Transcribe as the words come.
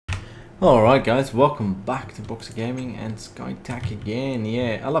Alright guys, welcome back to Boxer Gaming and SkyTekk again.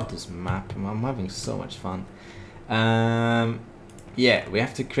 Yeah, I love this map. I'm having so much fun. Yeah, we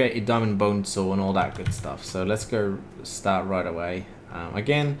have to create a diamond bone saw and all that good stuff. So let's go start right away.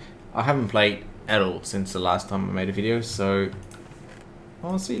 Again, I haven't played at all since the last time I made a video, so...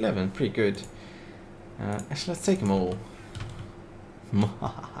 Oh, it's 11, pretty good. Actually, let's take them all.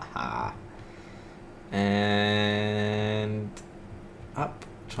 And... up.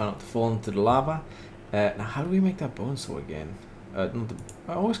 Try not to fall into the lava. Now, how do we make that bone saw again? I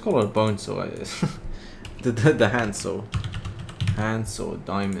always call it a bone saw. the hand saw. Hand saw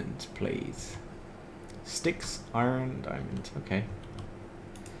diamond, please. Sticks, iron, diamond. Okay.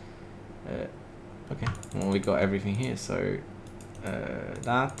 Okay. Well, we got everything here. So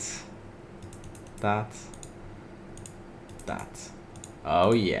that.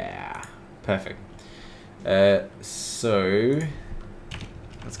 Oh yeah, perfect. So.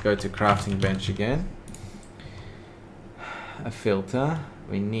 Let's go to crafting bench again. A filter.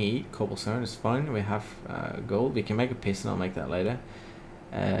 We need cobblestone. It's fine. We have gold. We can make a piston. I'll make that later.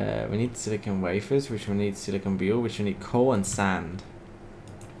 We need silicon wafers, which we need silicon buhl, which we need coal and sand.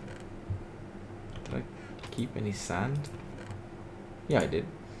 Did I keep any sand? Yeah, I did.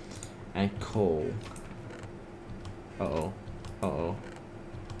 And coal. Uh-oh. Uh-oh.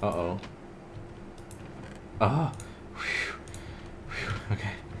 Uh-oh. Ah.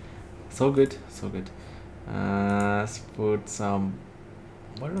 Okay, so good, so good. Let's put some.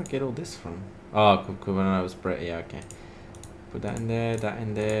 Where did I get all this from? Oh, cool. When I was bread. Yeah, okay. Put that in there. That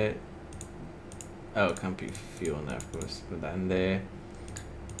in there. Oh, it can't be fuel in there, of course. Put that in there.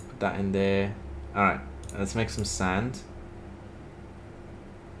 Put that in there. All right. Let's make some sand.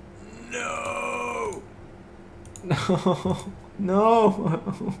 No. No. No.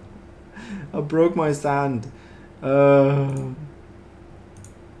 I broke my sand.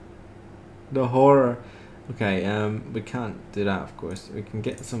 The horror. Okay, we can't do that, of course. We can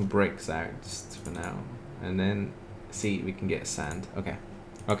get some bricks out just for now, and then see we can get sand. Okay,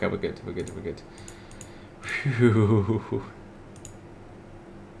 okay, we're good. Whew.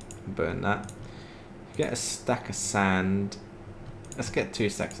 Burn that. Get a stack of sand. Let's get 2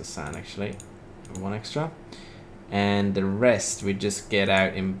 stacks of sand actually. 1 extra, and the rest we just get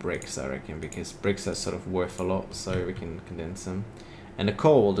out in bricks, I reckon, because bricks are sort of worth a lot, so we can condense them. And the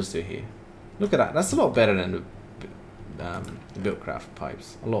coal we'll just do here. Look at that. That's a lot better than the Buildcraft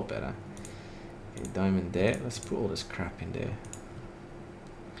pipes. A lot better. Okay, diamond there. Let's put all this crap in there.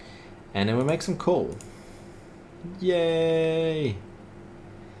 And then we'll make some coal. Yay!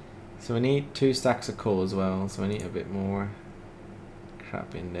 So we need 2 stacks of coal as well. So we need a bit more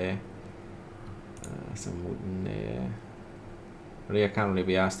crap in there. Some wood in there. Really, I can't really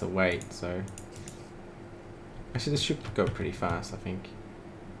be asked to wait. So actually, this should go pretty fast, I think.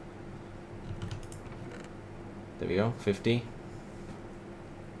 There we go, 50.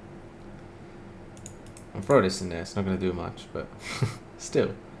 I'll throw this in there, it's not going to do much, but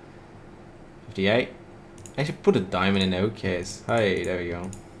still. 58. Actually, put a diamond in there, who cares? Hey, there we go.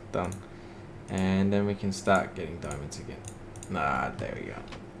 Done. And then we can start getting diamonds again. Nah, there we go.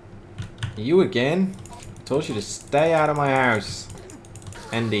 You again? I told you to stay out of my house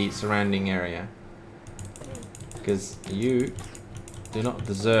and the surrounding area. Because you do not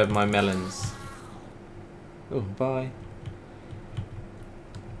deserve my melons. Oh, bye.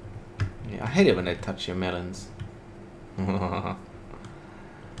 Yeah, I hate it when they touch your melons.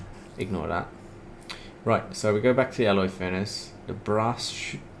 Ignore that. Right, so we go back to the alloy furnace. The brass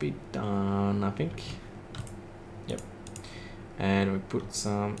should be done, I think. Yep. And we put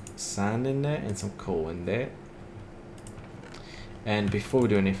some sand in there and some coal in there. And before we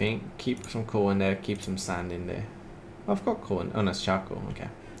do anything, keep some coal in there, keep some sand in there. I've got coal in. Oh, that's charcoal. Okay.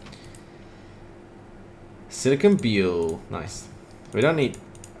 Silicon buhl, nice. We don't need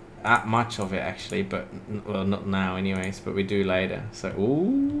that much of it actually, but well, not now anyways, but we do later. So,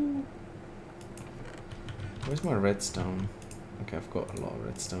 ooh, where's my redstone? Okay, I've got a lot of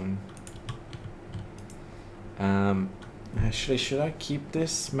redstone. Actually, should I keep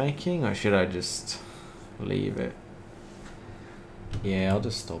this making, or should I just leave it? Yeah, I'll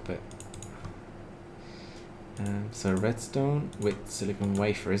just stop it. So redstone with silicon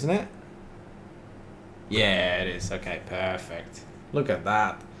wafer, isn't it? Yeah, it is. Okay, perfect. Look at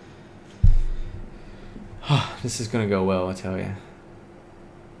that. This is gonna go well, I tell you.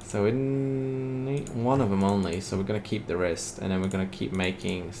 So we need 1 of them only, so we're gonna keep the rest, and then we're gonna keep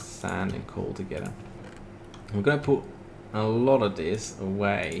making sand and coal together. We're gonna put a lot of this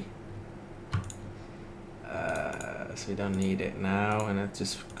away, so we don't need it now, and it's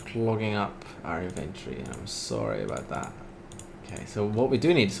just clogging up our inventory. I'm sorry about that. Okay, so what we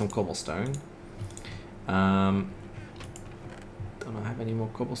do need is some cobblestone. Don't I have any more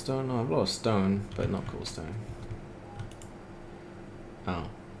cobblestone? No, I have a lot of stone, but not cobblestone. Oh.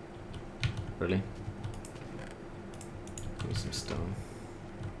 Really? Give me some stone.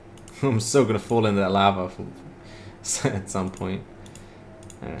 I'm so gonna fall into that lava at some point.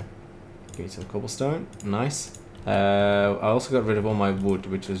 Give me some cobblestone. Nice. I also got rid of all my wood,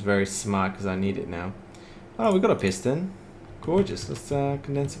 which was very smart because I need it now. Oh, we got a piston. Gorgeous. Let's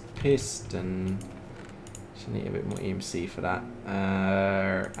condense a piston. Should need a bit more EMC for that.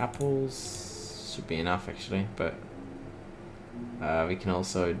 Apples should be enough actually, but we can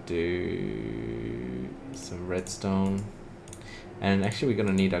also do some redstone. And actually we're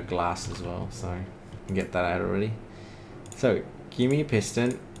gonna need our glass as well, so I can get that out already. So give me a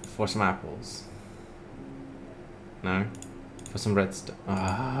piston for some apples. No, for some redstone.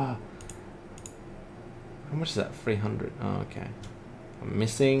 Ah, how much is that? 300. Oh, okay. I'm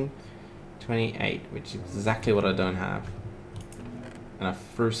missing 28, which is exactly what I don't have. And I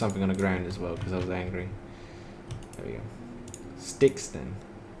threw something on the ground as well because I was angry. There we go. Sticks then.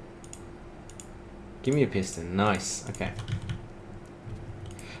 Give me a piston. Nice. Okay.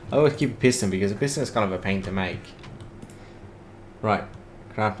 I always keep a piston because a piston is kind of a pain to make. Right.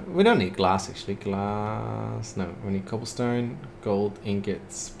 Craft. We don't need glass actually. Glass. No. We need cobblestone, gold,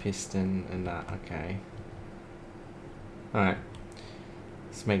 ingots, piston, and that. Okay. Alright.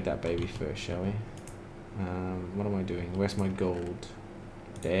 Let's make that baby first, shall we? What am I doing? Where's my gold?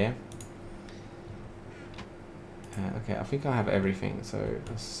 There. Okay, I think I have everything, so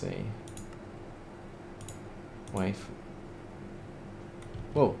let's see. Wait.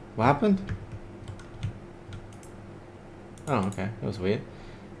 Whoa, what happened? Oh, okay, that was weird.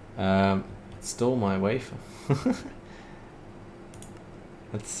 It stole my wafer.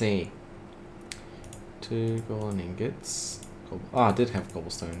 Let's see. 2 golden ingots. Oh, I did have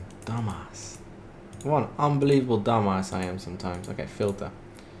cobblestone. Dumbass. What an unbelievable dumbass I am sometimes. Okay, filter.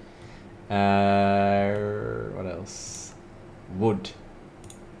 What else? Wood.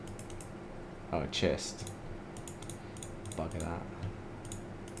 Oh, chest. Bugger that.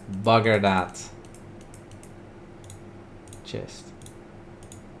 Bugger that. Chest.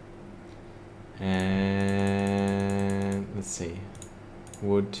 And let's see.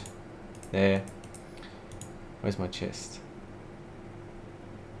 Wood. There. Where's my chest?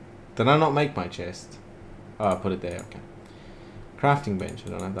 Did I not make my chest? Oh, I put it there. Okay. Crafting bench. I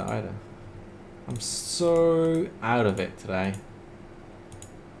don't have that either. I'm so out of it today.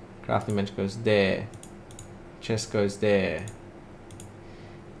 Crafting bench goes there. Chest goes there.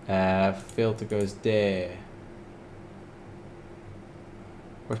 Filter goes there.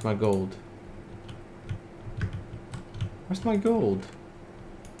 Where's my gold? Where's my gold?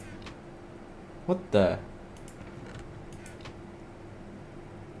 What the?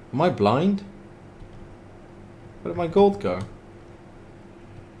 Am I blind? Where did my gold go?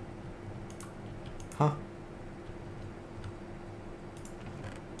 Huh?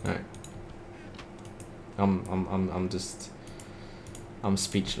 Alright. I'm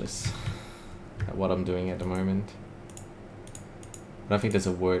speechless at what I'm doing at the moment. I don't think there's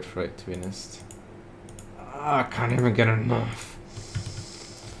a word for it, to be honest. I can't even get enough.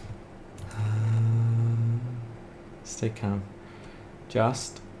 Stay calm.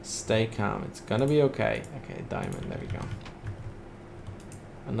 Just stay calm. It's gonna be okay. Okay, diamond. There we go.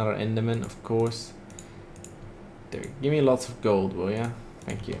 Another enderman, of course. There. Give me lots of gold, will ya?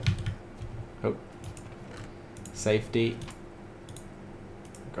 Thank you. Oh. Safety.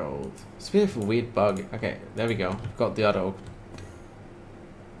 Gold. It's a bit of a weird bug. Okay, there we go. I've got the other oak.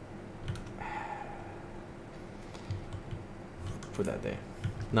 Put that there.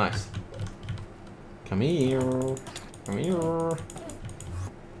 Nice. Come here. Come here.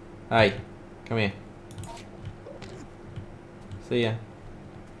 Hey, come here. See ya.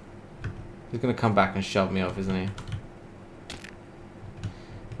 He's gonna come back and shove me off, isn't he?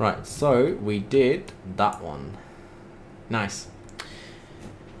 Right, so we did that one. Nice.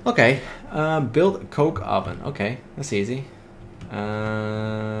 Okay, build a coke oven. Okay, that's easy.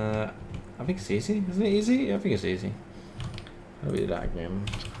 I think it's easy. Isn't it easy? I think it's easy. How do we do that again?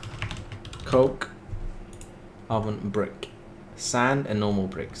 Coke oven brick. Sand and normal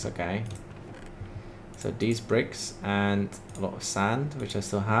bricks, okay. So these bricks and a lot of sand, which I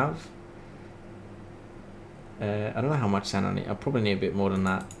still have. I don't know how much sand I need. I'll probably need a bit more than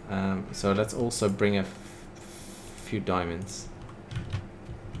that. So let's also bring a few diamonds.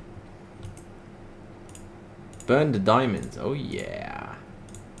 Burn the diamonds. Oh yeah.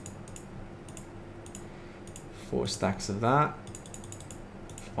 4 stacks of that.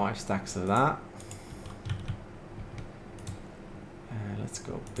 5 stacks of that. let's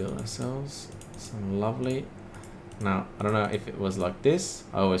go build ourselves some lovely. Now, I don't know if it was like this.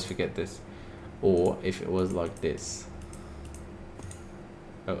 I always forget this. Or if it was like this.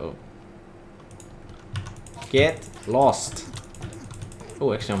 Uh-oh. Get lost.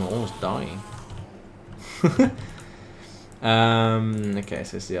 Oh, actually, I'm almost dying. Okay,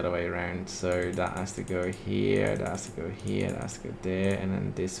 so it's the other way around. So that has to go here, that has to go here, that has to go there, and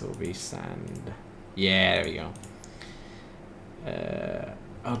then this will be sand. Yeah, there we go.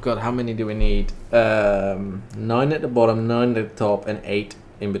 Oh god, how many do we need? 9 at the bottom, 9 at the top, and 8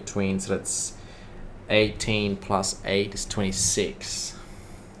 in between. So that's 18 plus 8 is 26.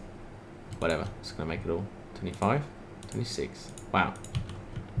 Whatever, just gonna make it all 25, 26. Wow.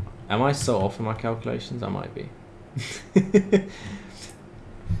 Am I so off in my calculations? I might be. It's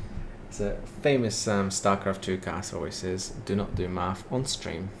a famous StarCraft 2 cast always says, do not do math on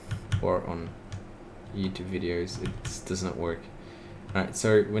stream or on YouTube videos. It just does not work. Alright,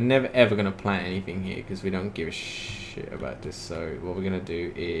 so we're never ever going to plant anything here because we don't give a shit about this. So what we're going to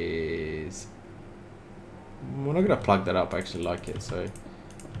do is, we're not going to plug that up. I actually like it. So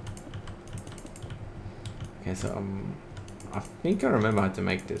okay, so I think I remember how to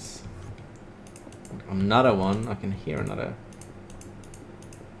make this. Another one. I can hear another.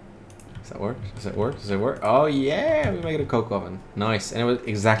 Does that work? Does it work? Does it work? Oh yeah, we make it a coke oven. Nice. And it was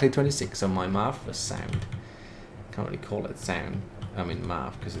exactly 26. So my math was sound. Can't really call it sound. I mean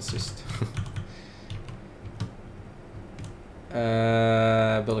math because it's just.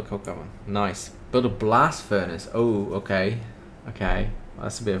 Build a coke oven. Nice. Build a blast furnace. Oh, okay. Okay. Well,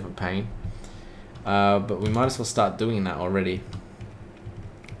 that's a bit of a pain. But we might as well start doing that already.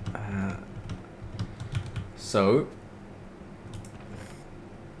 So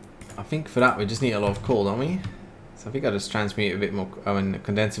I think for that we just need a lot of coal, don't we? So I think I'll just transmute a bit more,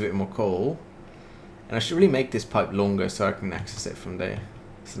 condense a bit more coal. And I should really make this pipe longer so I can access it from there.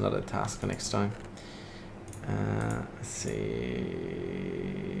 It's another task for next time. Let's see,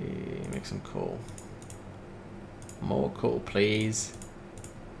 make some coal. More coal, please.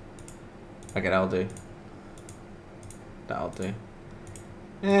 Okay, that'll do. That'll do.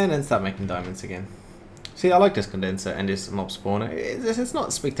 And then start making diamonds again. See, I like this condenser and this mob spawner. It's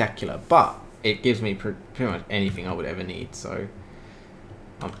not spectacular, but it gives me pretty much anything I would ever need. So,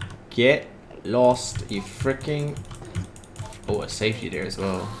 get lost, you freaking. Oh, a safety there as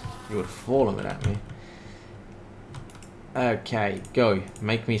well. You would have fallen without me. Okay, go.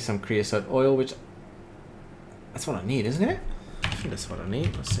 Make me some creosote oil, which. That's what I need, isn't it? I think that's what I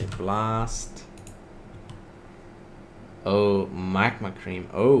need. Let's say blast. Oh, magma cream.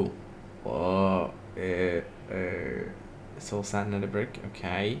 Oh. Whoa. It's all sand and a brick.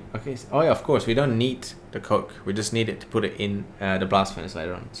 Okay. Okay. So, oh yeah, of course. We don't need the coke. We just need it to put it in the blast furnace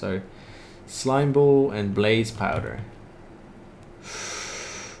later on. So, slime ball and blaze powder.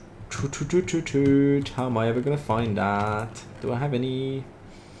 How am I ever gonna find that? Do I have any?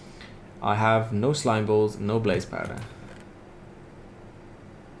 I have no slime balls, no blaze powder.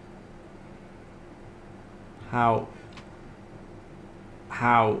 How?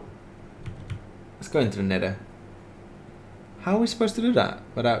 Let's go into the nether. How are we supposed to do that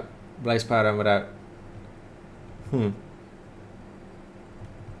without blaze powder and without?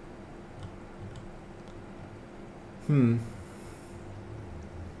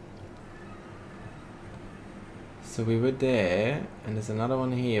 So we were there, and there's another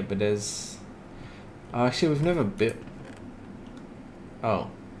one here, but there's. Oh, actually, we've never built. Oh.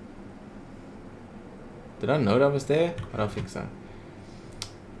 Did I know that was there? I don't think so.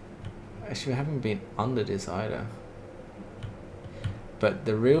 Actually, we haven't been under this either. But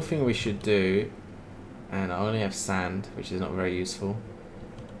the real thing we should do, and I only have sand, which is not very useful,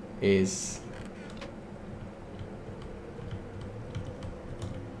 is...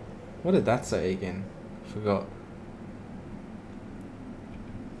 What did that say again? Forgot.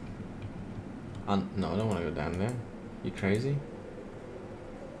 No, I don't want to go down there. You crazy?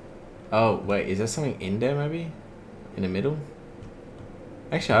 Oh, wait, is there something in there maybe? In the middle?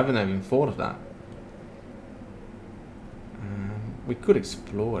 Actually, I haven't even thought of that. We could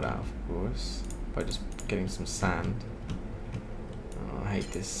explore that, of course, by just getting some sand. Oh, I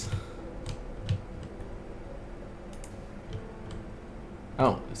hate this.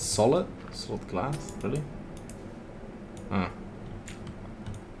 Oh, it's solid? Solid glass? Really? Oh.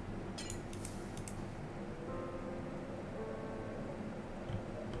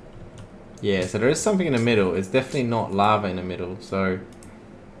 Yeah, so there is something in the middle. It's definitely not lava in the middle, so...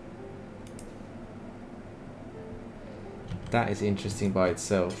 That is interesting by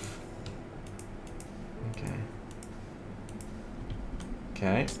itself. Okay.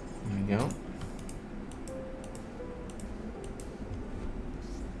 Okay, there we go.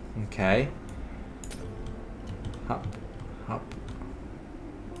 Okay. Hop. Hop.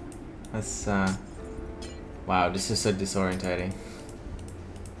 That's, wow, this is so disorientating.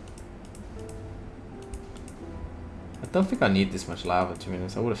 I don't think I need this much lava, to be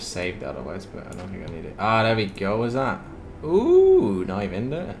honest. I would have saved otherwise, but I don't think I need it. Ah, there we go. What's that? Ooh, knife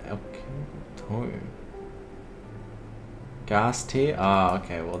ender. Okay. Tome. Gas tier. Ah,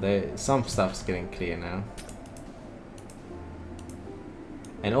 okay. Well, there some stuff's getting clear now.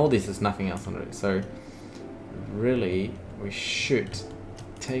 And all this is nothing else under it. So, really, we should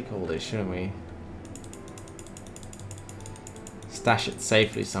take all this, shouldn't we? Stash it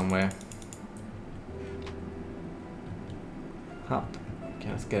safely somewhere. Up. Okay,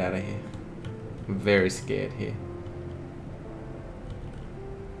 let's get out of here. I'm very scared here.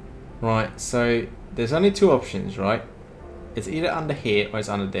 Right, so there's only two options, right? It's either under here or it's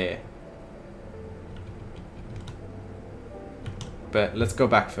under there. But let's go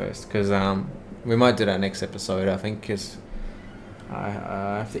back first, because we might do that next episode, I think, because I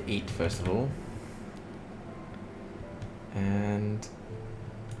have to eat first of all. And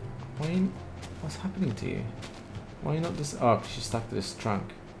Wayne, what's happening to you? Why are you not this? Oh, because you're stuck to this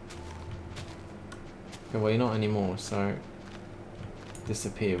trunk. Okay, well, you're not anymore, so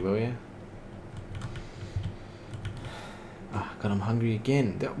disappear, will you? Ah, God, I'm hungry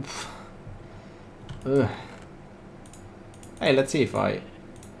again. Ugh. Hey, let's see if I,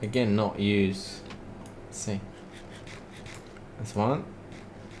 again, not use. Let's see. That's one.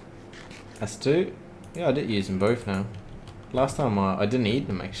 That's two. Yeah, I did use them both now. Last time I didn't eat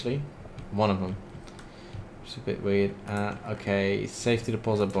them, actually. One of them. Which is a bit weird. Okay, safety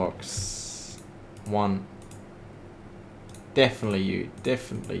deposit box. One. Definitely you.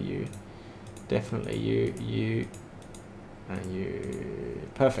 Definitely you. Definitely you. You. And you.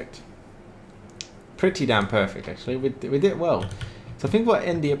 Perfect. Pretty damn perfect, actually. We did well. So I think we'll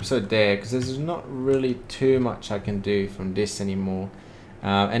end the episode there, because there's not really too much I can do from this anymore.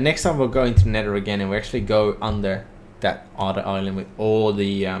 And next time we'll go into the Nether again, and we'll actually go under that other island with all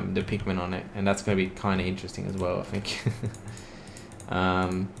the pigmen on it, and that's going to be kind of interesting as well, I think.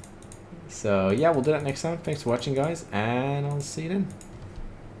 So yeah, we'll do that next time. Thanks for watching, guys, and I'll see you then.